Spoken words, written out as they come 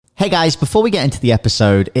Hey guys, before we get into the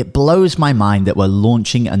episode, it blows my mind that we're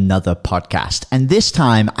launching another podcast. And this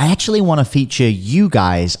time, I actually want to feature you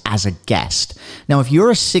guys as a guest. Now, if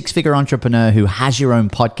you're a six-figure entrepreneur who has your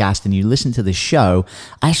own podcast and you listen to this show,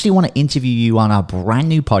 I actually want to interview you on our brand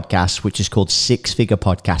new podcast, which is called Six Figure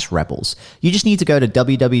Podcast Rebels. You just need to go to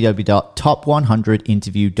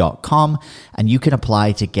www.top100interview.com and you can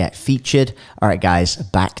apply to get featured. All right, guys,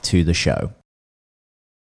 back to the show.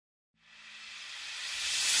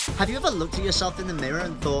 Have you ever looked at yourself in the mirror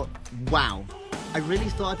and thought, wow, I really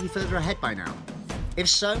thought I'd be further ahead by now? If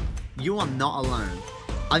so, you are not alone.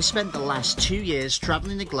 I've spent the last 2 years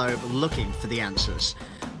traveling the globe looking for the answers.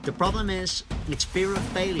 The problem is, it's fear of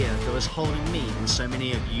failure that was holding me and so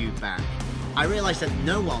many of you back. I realized that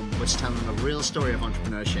no one was telling a real story of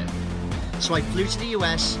entrepreneurship. So I flew to the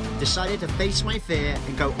US, decided to face my fear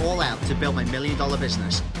and go all out to build my $1 million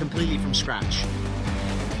business completely from scratch.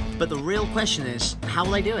 But the real question is, how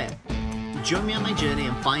will I do it? Join me on my journey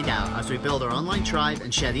and find out as we build our online tribe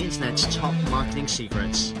and share the internet's top marketing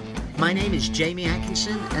secrets. My name is Jamie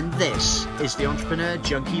Atkinson, and this is the Entrepreneur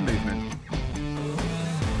Junkie Movement.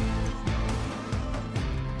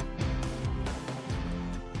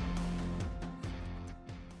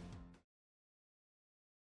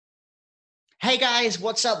 Hey guys,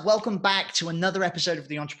 what's up? Welcome back to another episode of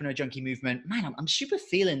the Entrepreneur Junkie Movement. Man, I'm super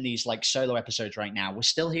feeling these like solo episodes right now. We're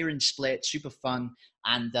still here in Split, super fun.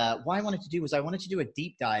 And what I wanted to do was I wanted to do a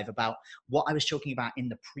deep dive about what I was talking about in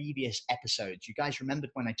the previous episodes. You guys remembered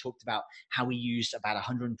when I talked about how we used about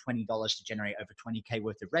 $120 to generate over 20K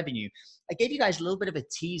worth of revenue. I gave you guys a little bit of a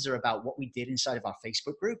teaser about what we did inside of our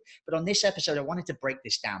Facebook group. But on this episode, I wanted to break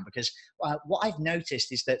this down because what I've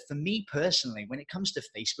noticed is that for me personally, when it comes to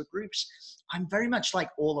Facebook groups, I'm very much like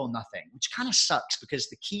all or nothing, which kind of sucks because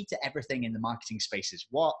the key to everything in the marketing space is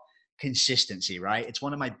what? Consistency, right? It's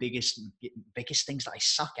one of my biggest things that I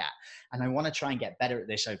suck at. And I want to try and get better at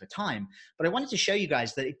this over time. But I wanted to show you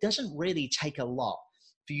guys that it doesn't really take a lot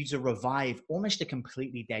for you to revive almost a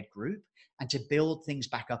completely dead group and to build things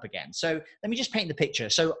back up again. So let me just paint the picture.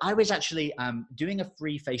 So I was actually doing a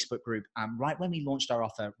free Facebook group right when we launched our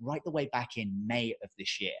offer, right the way back in May of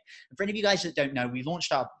this year. And for any of you guys that don't know, we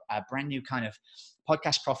launched our brand new kind of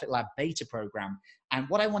Podcast Profit Lab beta program. And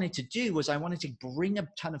what I wanted to do was I wanted to bring a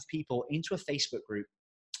ton of people into a Facebook group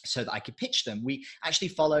so that I could pitch them. We actually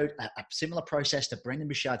followed a similar process to Brendan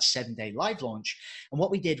Bouchard's 7-day live launch. And what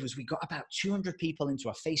we did was we got about 200 people into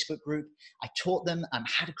a Facebook group. I taught them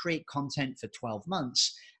how to create content for 12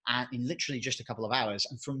 months in literally just a couple of hours.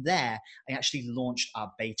 And from there, I actually launched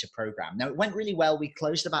our beta program. Now, it went really well. We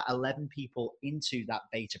closed about 11 people into that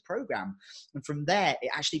beta program. And from there, it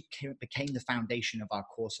actually became the foundation of our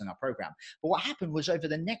course and our program. But what happened was over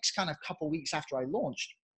the next kind of couple of weeks after I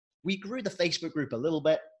launched, we grew the Facebook group a little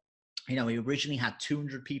bit. You know, we originally had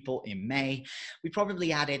 200 people in May. We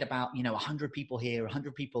probably added about, 100 people here,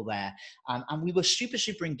 100 people there. And we were super,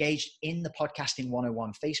 super engaged in the Podcasting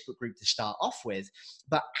 101 Facebook group to start off with.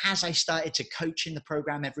 But as I started to coach in the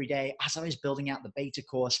program every day, as I was building out the beta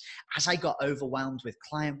course, as I got overwhelmed with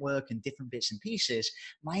client work and different bits and pieces,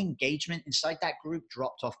 my engagement inside that group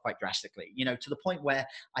dropped off quite drastically, to the point where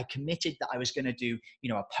I committed that I was going to do,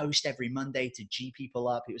 a post every Monday to G people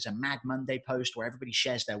up. It was a Mad Monday post where everybody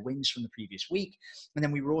shares their wins from the previous week. And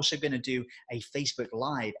then we were also going to do a Facebook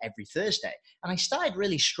Live every Thursday. And I started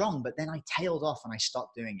really strong, but then I tailed off and I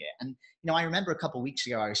stopped doing it. And, I remember a couple of weeks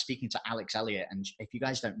ago, I was speaking to Alex Elliott. And if you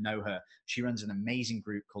guys don't know her, she runs an amazing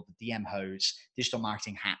group called the DM Hose, Digital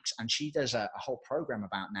Marketing Hacks. And she does a whole program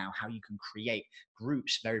about now how you can create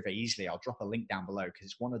groups very, very easily. I'll drop a link down below because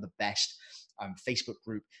it's one of the best Facebook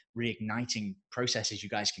group reigniting processes you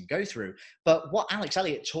guys can go through. But what Alex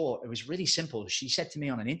Elliott taught, it was really simple. She said to me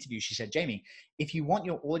on an interview, she said, Jamie, if you want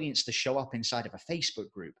your audience to show up inside of a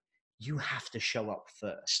Facebook group, you have to show up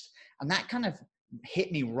first. And that kind of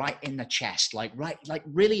hit me right in the chest, like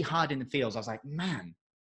really hard in the feels. I was like, man,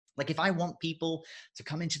 like if I want people to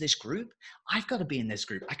come into this group, I've got to be in this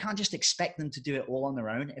group. I can't just expect them to do it all on their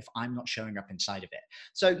own if I'm not showing up inside of it.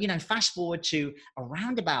 So, fast forward to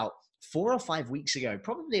around about 4 or 5 weeks ago,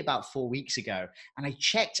 probably about 4 weeks ago, and I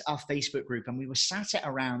checked our Facebook group and we were sat at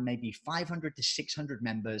around maybe 500 to 600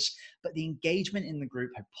 members, but the engagement in the group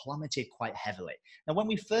had plummeted quite heavily. Now, when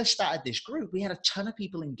we first started this group, we had a ton of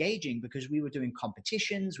people engaging because we were doing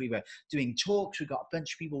competitions, we were doing talks, we got a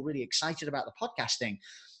bunch of people really excited about the podcasting.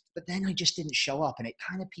 But then I just didn't show up and it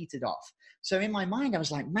kind of petered off. So in my mind, I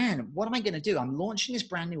was like, man, what am I going to do? I'm launching this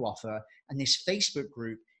brand new offer and this Facebook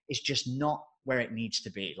group is just not where it needs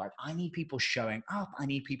to be. Like I need people showing up. I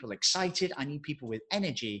need people excited. I need people with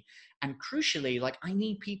energy. And crucially, like, I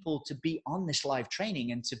need people to be on this live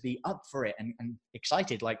training and to be up for it and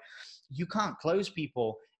excited. Like, you can't close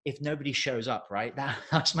people if nobody shows up, right?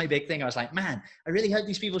 That's my big thing. I was like, man, I really hope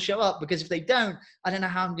these people show up, because if they don't, I don't know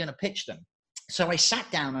how I'm going to pitch them. So I sat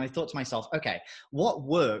down and I thought to myself, okay, what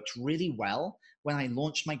worked really well when I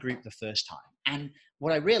launched my group the first time? And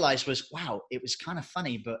what I realized was, wow, it was kind of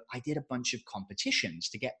funny, but I did a bunch of competitions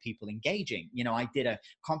to get people engaging. You know, I did a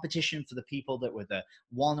competition for the people that were the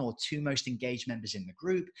 1 or 2 most engaged members in the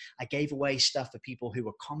group. I gave away stuff for people who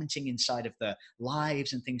were commenting inside of the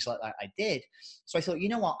lives and things like that I did. So I thought, you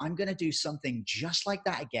know what, I'm going to do something just like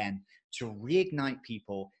that again to reignite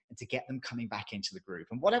people and to get them coming back into the group.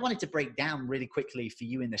 And what I wanted to break down really quickly for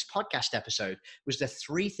you in this podcast episode was the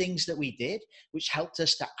 3 things that we did, which helped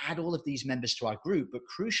us to add all of these members to our group, but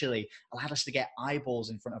crucially allowed us to get eyeballs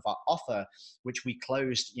in front of our offer, which we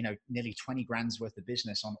closed, you know, nearly 20 grand's worth of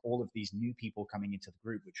business on all of these new people coming into the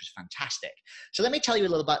group, which was fantastic. So let me tell you a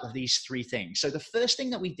little bit of these 3 things. So the first thing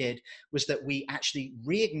that we did was that we actually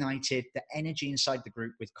reignited the energy inside the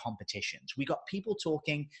group with competitions. We got people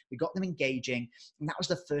talking, we got them engaging, and that was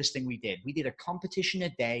the first thing we did. We did a competition a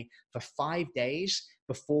day for 5 days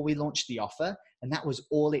before we launched the offer, and that was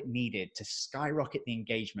all it needed to skyrocket the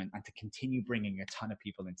engagement and to continue bringing a ton of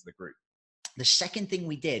people into the group. The second thing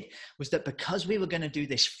we did was that because we were going to do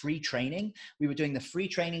this free training, we were doing the free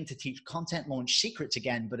training to teach content launch secrets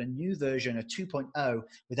again, but a new version, a 2.0,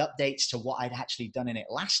 with updates to what I'd actually done in it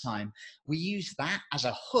last time. We used that as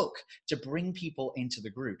a hook to bring people into the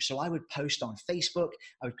group. So I would post on Facebook,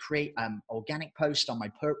 I would create organic posts on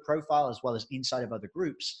my profile as well as inside of other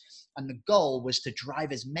groups. And the goal was to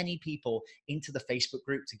drive as many people into the Facebook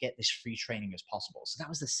group to get this free training as possible. So that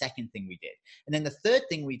was the second thing we did. And then the third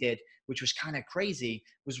thing we did, which was kind of crazy,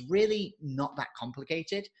 was really not that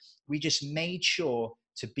complicated. We just made sure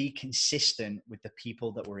to be consistent with the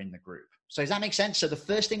people that were in the group. So does that make sense? So the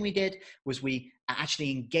first thing we did was we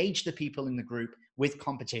actually engaged the people in the group with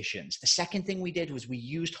competitions. The second thing we did was we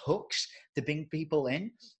used hooks to bring people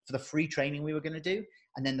in for the free training we were going to do.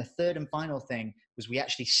 And then the third and final thing was we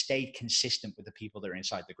actually stayed consistent with the people that are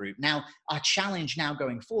inside the group. Now, our challenge now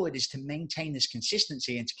going forward is to maintain this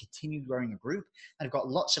consistency and to continue growing a group. And I've got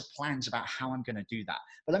lots of plans about how I'm going to do that.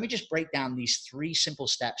 But let me just break down these 3 simple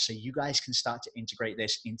steps so you guys can start to integrate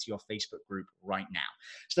this into your Facebook group right now.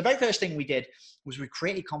 So the very first thing we did was we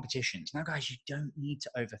created competitions. Now, guys, you don't need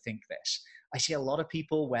to overthink this. I see a lot of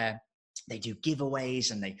people where they do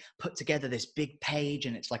giveaways and they put together this big page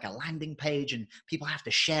and it's like a landing page and people have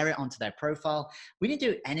to share it onto their profile. We didn't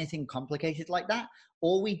do anything complicated like that.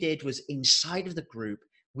 All we did was inside of the group,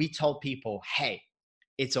 we told people, hey,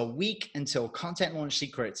 it's a week until Content Launch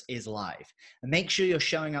Secrets is live. And make sure you're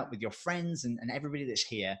showing up with your friends and everybody that's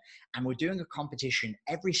here. And we're doing a competition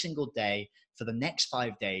every single day for the next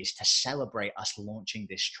 5 days to celebrate us launching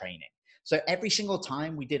this training. So every single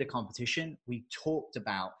time we did a competition, we talked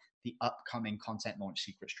about the upcoming Content Launch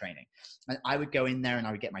Secrets training. And I would go in there and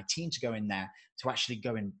I would get my team to go in there to actually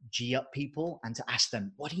go and G up people and to ask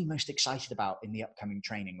them, what are you most excited about in the upcoming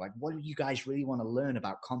training? Like, what do you guys really want to learn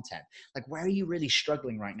about content? Like, where are you really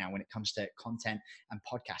struggling right now when it comes to content and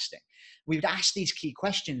podcasting? We would ask these key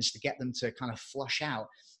questions to get them to kind of flush out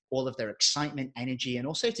all of their excitement, energy, and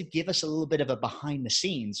also to give us a little bit of a behind the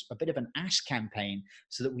scenes, a bit of an ask campaign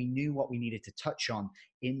so that we knew what we needed to touch on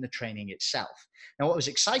in the training itself. Now, what was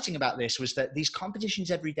exciting about this was that these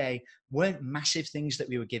competitions every day weren't massive things that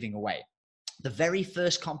we were giving away. The very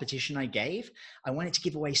first competition I gave, I wanted to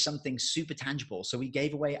give away something super tangible. So we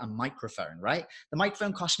gave away a microphone, right? The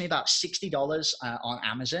microphone cost me about $60 on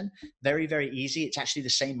Amazon. Very, very easy. It's actually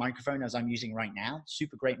the same microphone as I'm using right now.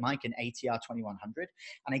 Super great mic, an ATR 2100.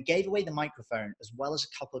 And I gave away the microphone as well as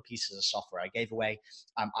a couple of pieces of software. I gave away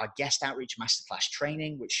our guest outreach masterclass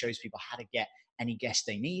training, which shows people how to get any guest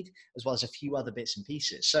they need, as well as a few other bits and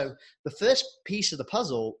pieces. So the first piece of the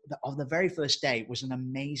puzzle of the very first day was an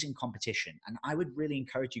amazing competition. And I would really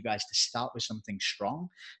encourage you guys to start with something strong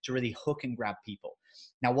to really hook and grab people.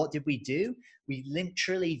 Now, what did we do? We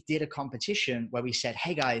literally did a competition where we said,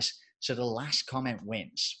 hey guys, so the last comment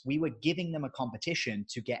wins. We were giving them a competition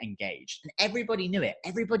to get engaged. And everybody knew it.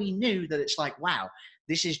 Everybody knew that it's like, wow,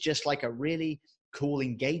 this is just like a really cool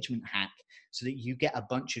engagement hack so that you get a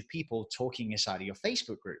bunch of people talking inside of your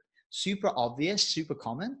Facebook group. Super obvious, super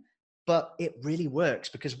common, but it really works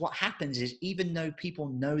because what happens is even though people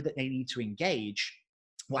know that they need to engage,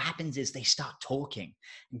 what happens is they start talking.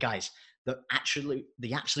 And guys, the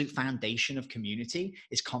absolute foundation of community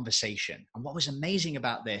is conversation. And what was amazing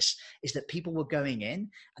about this is that people were going in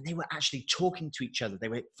and they were actually talking to each other. They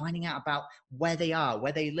were finding out about where they are,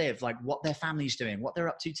 where they live, like what their family's doing, what they're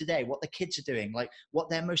up to today, what the kids are doing, like what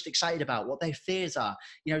they're most excited about, what their fears are.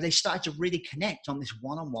 They started to really connect on this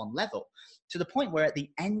one-on-one level, to the point where at the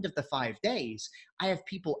end of the 5 days, I have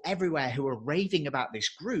people everywhere who are raving about this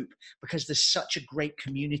group because there's such a great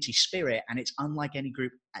community spirit and it's unlike any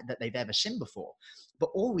group that they've ever seen before. But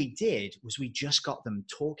all we did was we just got them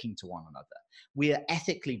talking to one another. We are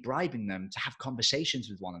ethically bribing them to have conversations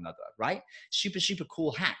with one another, right? Super, super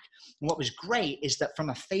cool hack. And what was great is that from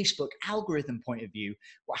a Facebook algorithm point of view,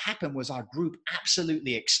 what happened was our group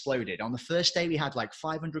absolutely exploded. On the first day, we had like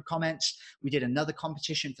 500 comments. We did another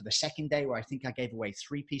competition for the second day where I think I gave away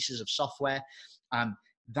 3 pieces of software.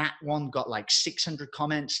 That one got like 600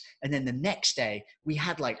 comments. And then the next day, we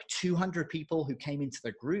had like 200 people who came into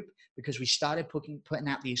the group because we started putting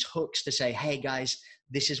out these hooks to say, hey guys,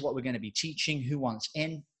 this is what we're going to be teaching. Who wants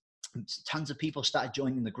in? And tons of people started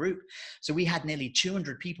joining the group. So we had nearly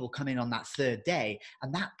 200 people come in on that third day.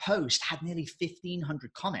 And that post had nearly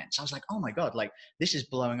 1,500 comments. I was like, oh my God, like this is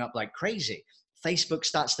blowing up like crazy. Facebook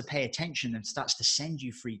starts to pay attention and starts to send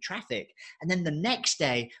you free traffic. And then the next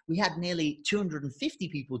day, we had nearly 250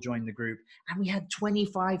 people join the group and we had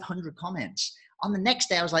 2,500 comments. On the next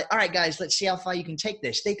day, I was like, all right, guys, let's see how far you can take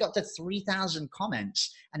this. They got to 3,000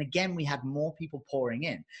 comments. And again, we had more people pouring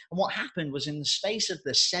in. And what happened was in the space of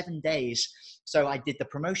the 7 days, so I did the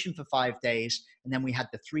promotion for 5 days, and then we had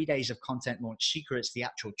the 3 days of Content Launch Secrets, the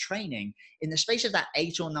actual training. In the space of that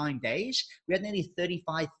 8 or 9 days, we had nearly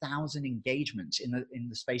 35,000 engagements in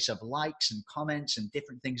the space of likes and comments and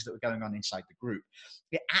different things that were going on inside the group.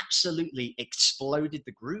 It absolutely exploded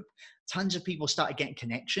the group. Tons of people started getting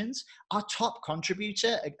connections. Our top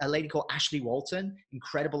contributor, a lady called Ashley Walton,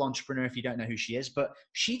 incredible entrepreneur if you don't know who she is, but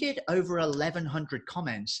she did over 1,100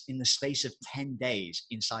 comments in the space of 10 days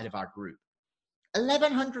inside of our group.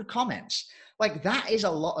 1,100 comments. Like that is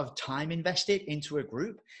a lot of time invested into a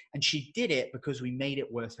group. And she did it because we made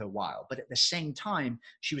it worth her while. But at the same time,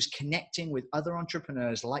 she was connecting with other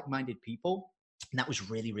entrepreneurs, like-minded people. And that was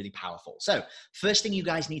really, really powerful. So first thing you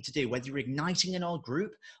guys need to do, whether you're igniting an old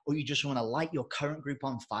group or you just want to light your current group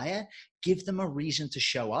on fire, give them a reason to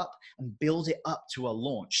show up and build it up to a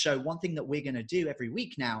launch. So one thing that we're going to do every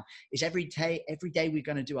week now is every day we're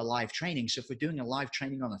going to do a live training. So if we're doing a live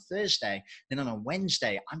training on a Thursday, then on a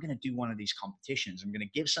Wednesday, I'm going to do one of these competitions. I'm going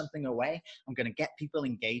to give something away. I'm going to get people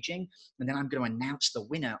engaging, and then I'm going to announce the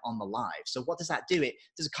winner on the live. So what does that do? It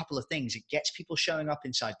does a couple of things. It gets people showing up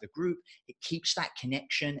inside the group. It keeps that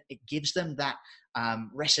connection. It gives them that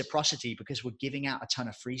reciprocity because we're giving out a ton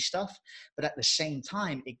of free stuff. But at the same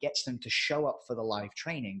time, it gets them to show up for the live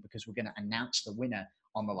training because we're going to announce the winner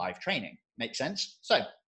on the live training. Make sense? So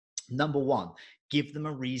number one, give them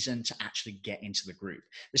a reason to actually get into the group.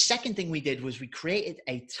 The second thing we did was we created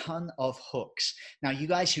a ton of hooks. Now, you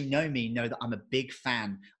guys who know me know that I'm a big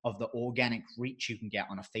fan of the organic reach you can get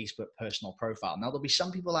on a Facebook personal profile. Now, there'll be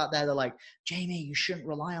some people out there that are like, Jamie, you shouldn't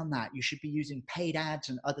rely on that. You should be using paid ads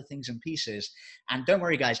and other things and pieces. And don't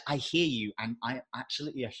worry, guys, I hear you. And I'm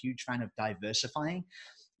absolutely a huge fan of diversifying.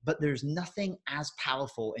 But there's nothing as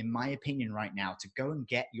powerful, in my opinion, right now to go and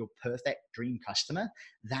get your perfect dream customer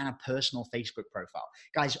than a personal Facebook profile.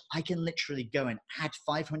 Guys, I can literally go and add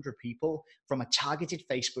 500 people from a targeted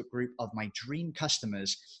Facebook group of my dream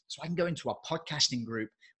customers. So I can go into a podcasting group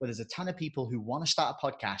where there's a ton of people who want to start a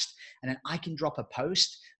podcast. And then I can drop a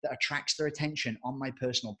post that attracts their attention on my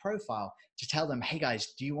personal profile to tell them, hey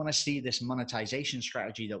guys, do you want to see this monetization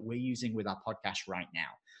strategy that we're using with our podcast right now?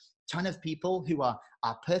 Ton of people who are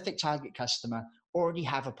our perfect target customer already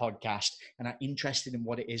have a podcast and are interested in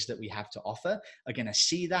what it is that we have to offer, are going to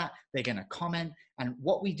see that, they're going to comment. And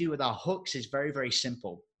what we do with our hooks is very, very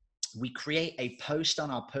simple. We create a post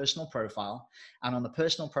on our personal profile, and on the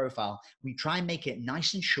personal profile, we try and make it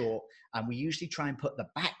nice and short. And we usually try and put the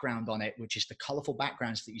background on it, which is the colorful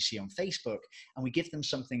backgrounds that you see on Facebook. And we give them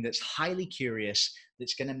something that's highly curious,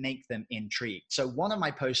 that's going to make them intrigued. So one of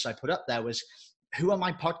my posts I put up there was, who are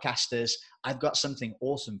my podcasters? I've got something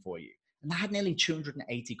awesome for you. And I had nearly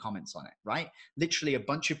 280 comments on it, right? Literally a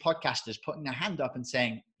bunch of podcasters putting their hand up and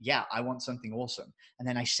saying, yeah, I want something awesome. And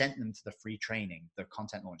then I sent them to the free training, the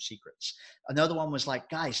Content Launch Secrets. Another one was like,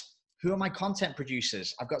 guys, who are my content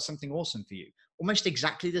producers? I've got something awesome for you. Almost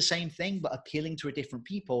exactly the same thing, but appealing to a different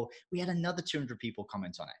people. We had another 200 people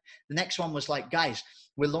comment on it. The next one was like, guys,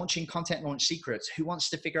 we're launching Content Launch Secrets. Who wants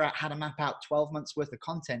to figure out how to map out 12 months worth of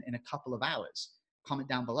content in a couple of hours? comment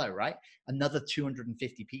down below, right? Another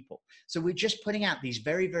 250 people. So we're just putting out these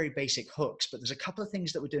very, very basic hooks, but there's a couple of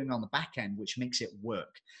things that we're doing on the back end which makes it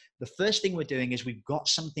work. The first thing we're doing is we've got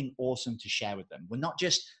something awesome to share with them. We're not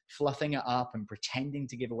just fluffing it up and pretending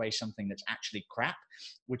to give away something that's actually crap,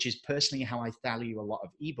 which is personally how I value a lot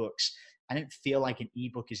of ebooks. I don't feel like an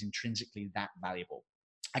ebook is intrinsically that valuable.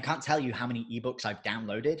 I can't tell you how many ebooks I've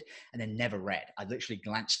downloaded and then never read. I literally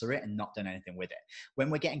glanced through it and not done anything with it. When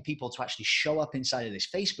we're getting people to actually show up inside of this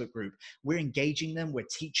Facebook group, we're engaging them, we're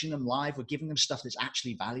teaching them live, we're giving them stuff that's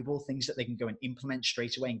actually valuable, things that they can go and implement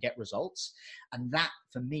straight away and get results. And that,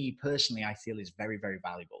 for me personally, I feel is very, very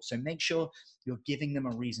valuable. So make sure you're giving them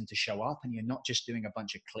a reason to show up and you're not just doing a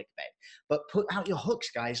bunch of clickbait. But put out your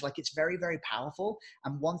hooks, guys. Like, it's very, very powerful.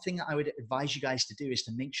 And one thing that I would advise you guys to do is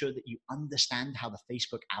to make sure that you understand how the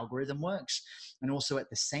Facebook algorithm works, and also at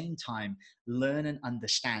the same time learn and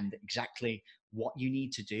understand exactly what you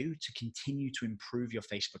need to do to continue to improve your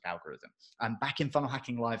Facebook algorithm. Back in Funnel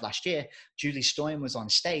Hacking Live last year, Julie Stoyan was on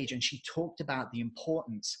stage and she talked about the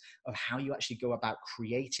importance of how you actually go about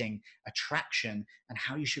creating attraction and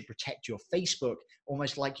how you should protect your Facebook,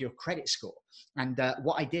 almost like your credit score. And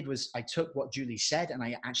what I did was I took what Julie said and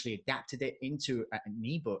I actually adapted it into an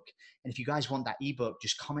ebook. And if you guys want that ebook,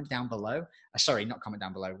 just comment down below. Sorry, not comment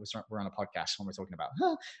down below. We're on a podcast when we're talking about.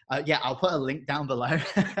 Yeah, I'll put a link down below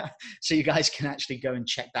so you guys can actually go and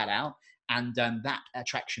check that out. And that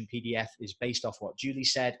attraction PDF is based off what Julie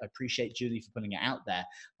said. I appreciate Julie for putting it out there.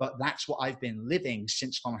 But that's what I've been living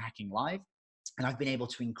since Funnel Hacking Live. And I've been able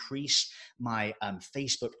to increase my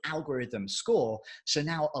Facebook algorithm score. So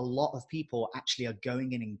now a lot of people actually are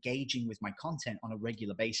going and engaging with my content on a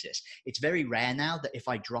regular basis. It's very rare now that if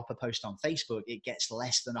I drop a post on Facebook, it gets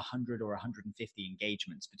less than 100 or 150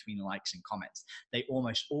 engagements between likes and comments. They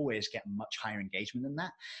almost always get much higher engagement than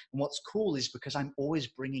that. And what's cool is because I'm always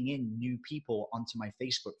bringing in new people onto my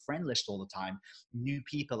Facebook friend list all the time, new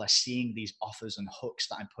people are seeing these offers and hooks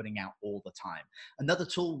that I'm putting out all the time. Another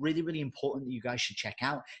tool really, really important that you guys should check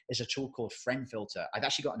out is a tool called Friend Filter. I've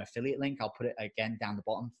actually got an affiliate link. I'll put it again down the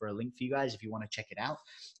bottom for a link for you guys if you want to check it out.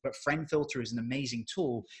 But Friend Filter is an amazing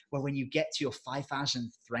tool where when you get to your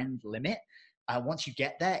 5,000 friend limit, once you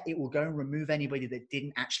get there, it will go and remove anybody that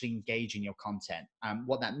didn't actually engage in your content.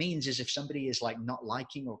 What that means is if somebody is like not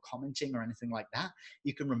liking or commenting or anything like that,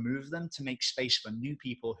 you can remove them to make space for new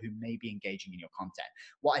people who may be engaging in your content.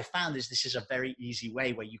 What I found is this is a very easy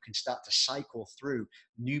way where you can start to cycle through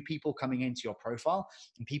new people coming into your profile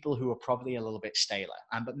and people who are probably a little bit staler.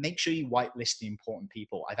 But make sure you whitelist the important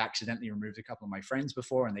people. I've accidentally removed a couple of my friends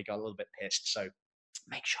before and they got a little bit pissed. So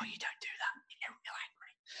make sure you don't do that.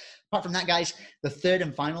 Apart from that, guys, the third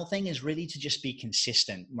and final thing is really to just be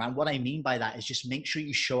consistent. And what I mean by that is just make sure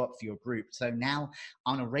you show up for your group. So now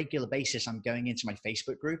on a regular basis, I'm going into my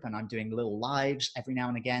Facebook group and I'm doing little lives every now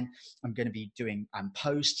and again. I'm going to be doing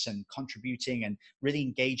posts and contributing and really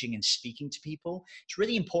engaging and speaking to people. It's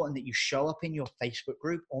really important that you show up in your Facebook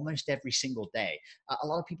group almost every single day. A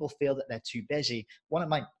lot of people feel that they're too busy. One of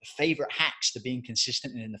my favorite hacks to being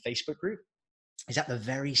consistent in the Facebook group is at the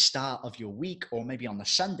very start of your week or maybe on the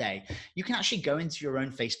Sunday, you can actually go into your own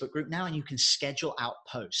Facebook group now and you can schedule out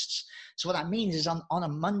posts. So what that means is on a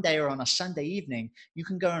Monday or on a Sunday evening, you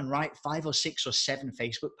can go and write 5 or 6 or 7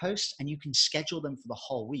 Facebook posts and you can schedule them for the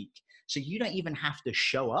whole week. So you don't even have to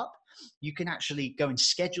show up. You can actually go and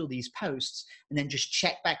schedule these posts and then just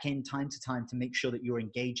check back in time to time to make sure that you're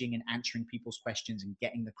engaging and answering people's questions and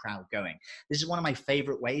getting the crowd going. This is one of my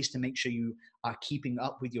favorite ways to make sure you are keeping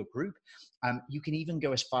up with your group. You can even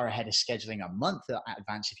go as far ahead as scheduling a month in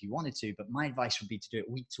advance if you wanted to, but my advice would be to do it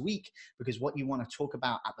week to week, because what you want to talk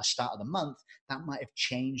about at the start of the month, that might have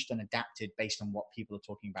changed and adapted based on what people are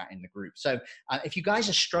talking about in the group. So if you guys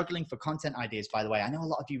are struggling for content ideas, by the way, I know a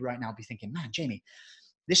lot of you right now be thinking, man, Jamie,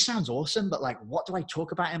 this sounds awesome, but like, what do I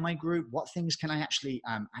talk about in my group? What things can I actually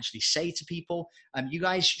say to people? You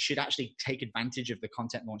guys should actually take advantage of the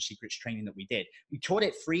Content Launch Secrets training that we did. We taught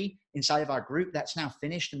it free inside of our group. That's now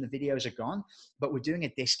finished and the videos are gone, but we're doing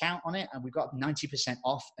a discount on it and we've got 90%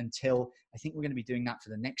 off until, I think we're going to be doing that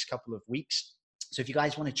for the next couple of weeks. So if you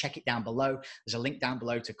guys want to check it down below, there's a link down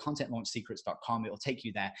below to contentlaunchsecrets.com. It will take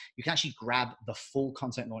you there. You can actually grab the full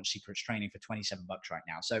Content Launch Secrets training for $27 right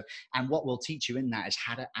now. So, and what we'll teach you in that is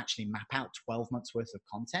how to actually map out 12 months worth of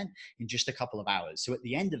content in just a couple of hours. So at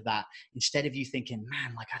the end of that, instead of you thinking,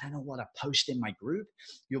 man, like, I don't know what to post in my group,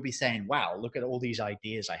 you'll be saying, wow, look at all these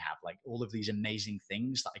ideas I have, like all of these amazing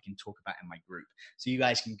things that I can talk about in my group. So you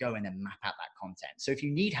guys can go in and map out that content. So if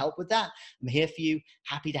you need help with that, I'm here for you,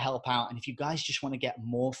 happy to help out. And if you guys just just want to get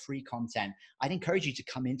more free content, I'd encourage you to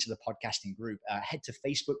come into the podcasting group. Head to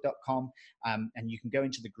facebook.com and you can go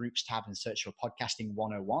into the groups tab and search for Podcasting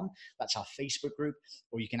 101. That's our Facebook group,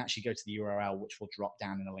 or you can actually go to the URL, which will drop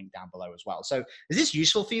down in the link down below as well. So is this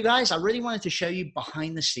useful for you guys? I really wanted to show you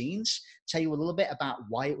behind the scenes, tell you a little bit about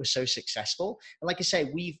why it was so successful. And like I say,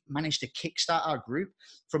 we've managed to kickstart our group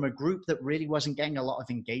from a group that really wasn't getting a lot of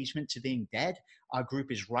engagement to being dead. Our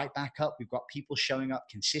group is right back up. We've got people showing up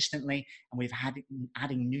consistently, and we've had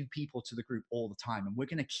adding new people to the group all the time. And we're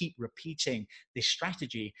going to keep repeating this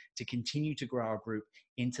strategy to continue to grow our group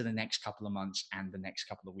into the next couple of months and the next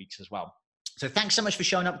couple of weeks as well. So thanks so much for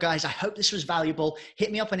showing up, guys. I hope this was valuable.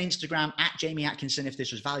 Hit me up on Instagram at Jamie Atkinson if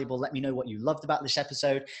this was valuable. Let me know what you loved about this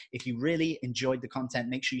episode. If you really enjoyed the content,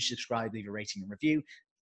 make sure you subscribe, leave a rating and review.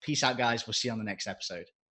 Peace out, guys. We'll see you on the next episode.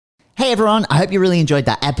 Hey everyone, I hope you really enjoyed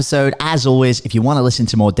that episode. As always, if you want to listen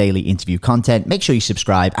to more daily interview content, make sure you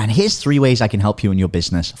subscribe. And here's 3 ways I can help you in your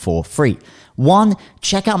business for free. 1,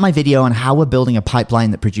 check out my video on how we're building a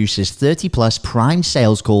pipeline that produces 30 plus prime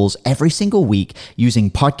sales calls every single week using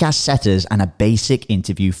podcast setters and a basic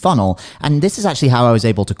interview funnel. And this is actually how I was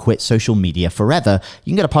able to quit social media forever.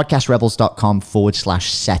 You can go to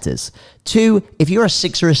podcastrebels.com/setters. 2, if you're a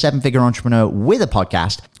 6 or a 7-figure entrepreneur with a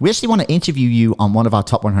podcast, we actually want to interview you on one of our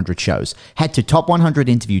top 100 shows. Head to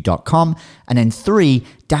top100interview.com. And then 3,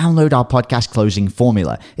 download our podcast closing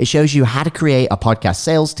formula. It shows you how to create a podcast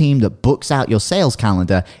sales team that books out your sales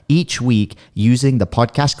calendar each week using the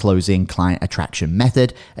podcast closing client attraction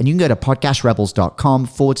method. And you can go to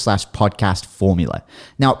podcastrebels.com/podcast formula.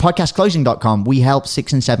 Now at podcastclosing.com, we help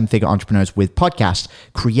 6 and 7-figure entrepreneurs with podcasts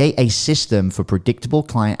create a system for predictable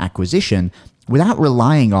client acquisition without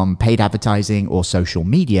relying on paid advertising or social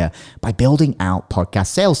media by building out podcast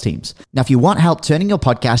sales teams. Now, if you want help turning your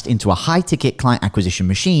podcast into a high-ticket client acquisition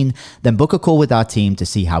machine, then book a call with our team to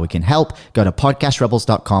see how we can help. Go to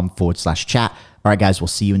podcastrebels.com/chat. All right, guys, we'll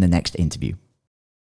see you in the next interview.